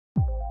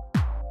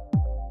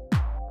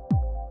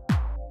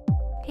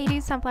Hey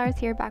dudes, Sunflxwerz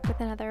here, back with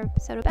another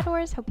episode of Bed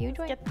Wars. Hope you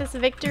enjoy. Get this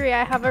victory,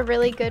 I have a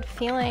really good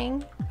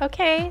feeling.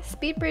 Okay,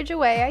 speed bridge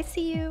away, I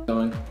see you.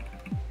 Going.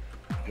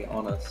 Get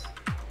on us.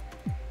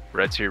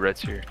 Red's here,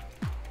 red's here.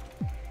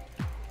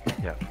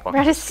 Yeah, fuck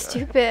Red is this guy.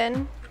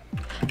 stupid.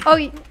 Oh,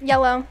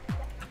 yellow.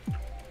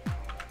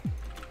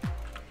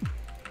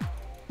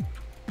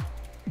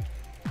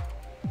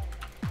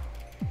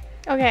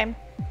 Okay,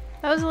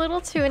 that was a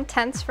little too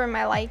intense for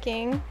my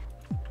liking.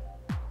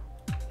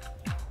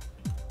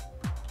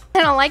 I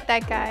don't like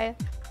that guy.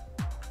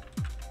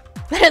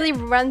 Literally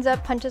runs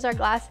up, punches our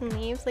glass and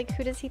leaves. Like,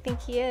 who does he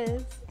think he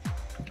is?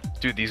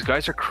 Dude, these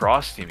guys are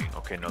cross-teaming.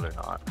 Okay, no they're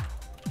not.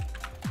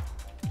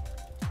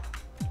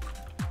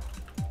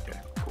 Okay,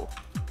 cool.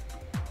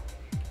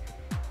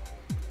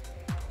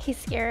 He's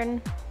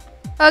scared.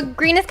 Oh,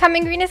 green is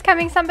coming,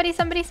 somebody. You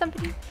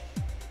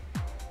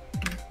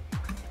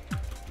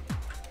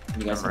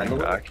guys I'm running handle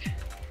it? back.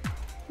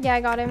 Yeah,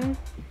 I got him.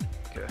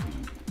 Okay.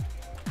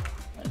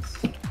 Nice.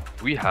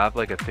 We have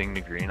like a thing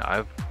to green. I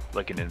have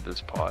like an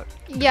invis pot.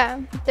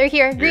 Yeah, they're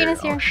here. Green is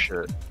here. Oh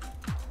shit.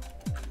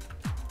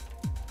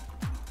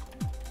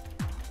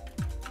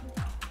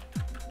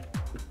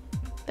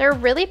 They're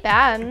really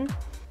bad.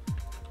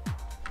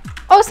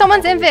 Oh,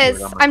 someone's Oh, invis.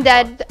 wait, I'm I'm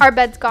dead. Our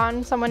bed's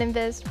gone. Someone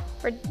invis.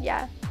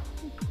 Yeah,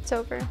 it's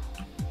over.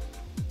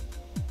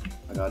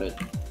 I got it.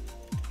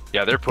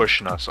 Yeah, they're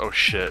pushing us. Oh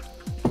shit.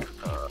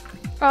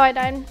 Oh, I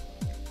died.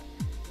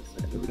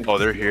 Oh,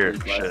 they're here.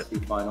 Last Shit. two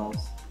finals.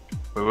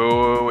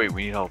 Wait,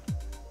 we need help.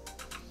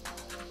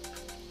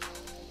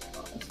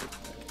 Oh, that's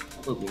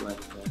okay. I'll be right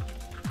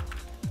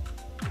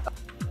there.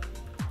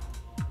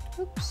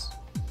 Oops.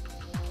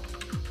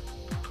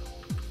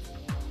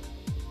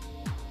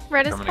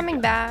 Red is Coming coming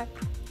again. back.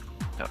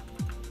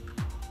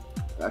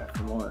 Back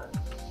for more.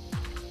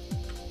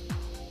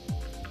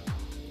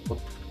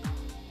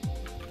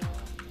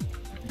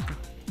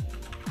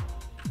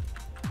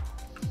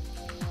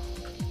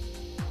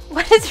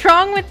 What is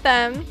wrong with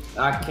them?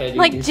 Okay, dude,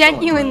 Like, you're so annoying.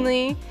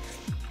 genuinely.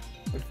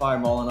 They're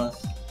fireballing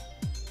us.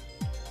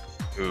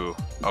 Ooh.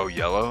 Oh,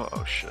 yellow?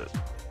 Oh shit.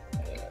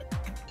 Yeah.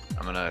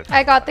 I'm gonna...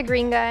 I got the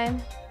green guy.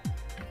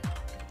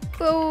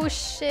 Oh,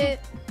 shit.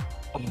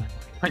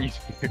 Are you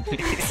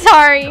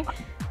Sorry.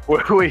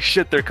 wait,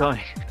 shit, they're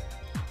coming.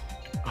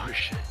 Oh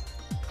shit.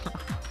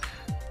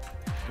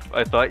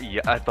 I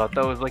thought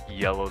that was like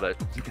yellow that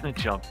was gonna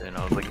jump in.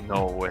 I was like,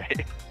 no way.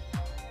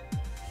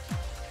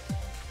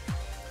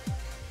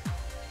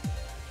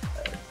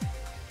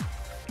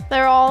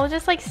 They're all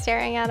just like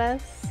staring at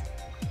us.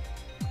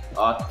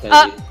 Okay,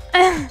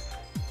 dude.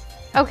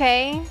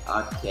 Okay.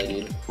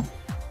 Okay, dude.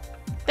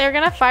 They're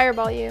gonna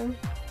fireball you.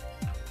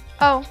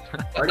 Oh.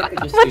 Why did I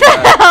just What do the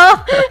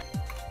that? hell?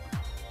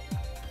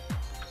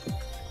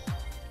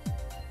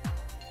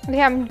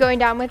 Okay, I'm going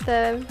down with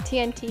the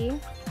TNT.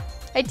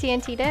 I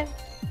TNT'd it.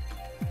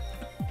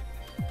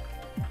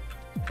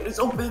 It's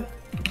open.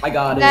 I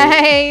got it.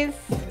 Nice.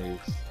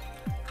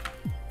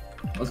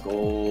 Let's go.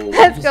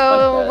 Let's Just go.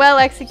 like that. Well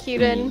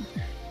executed.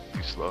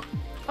 Too slow.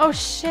 Oh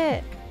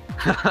shit.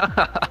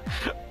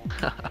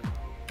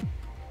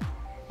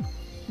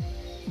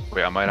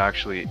 Wait, I might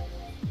actually...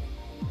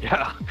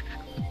 Yeah,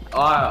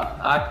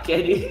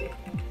 Okay, dude.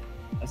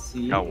 I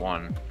see. got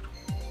one.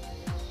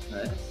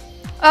 Nice.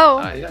 Oh,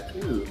 I got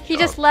two. he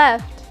just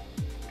left.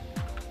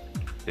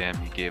 Damn,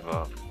 he gave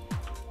up.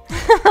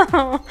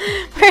 We're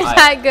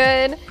that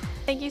good.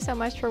 Thank you so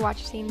much for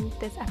watching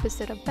this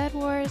episode of Bed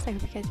Wars. I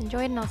hope you guys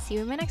enjoyed, and I'll see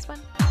you in my next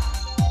one.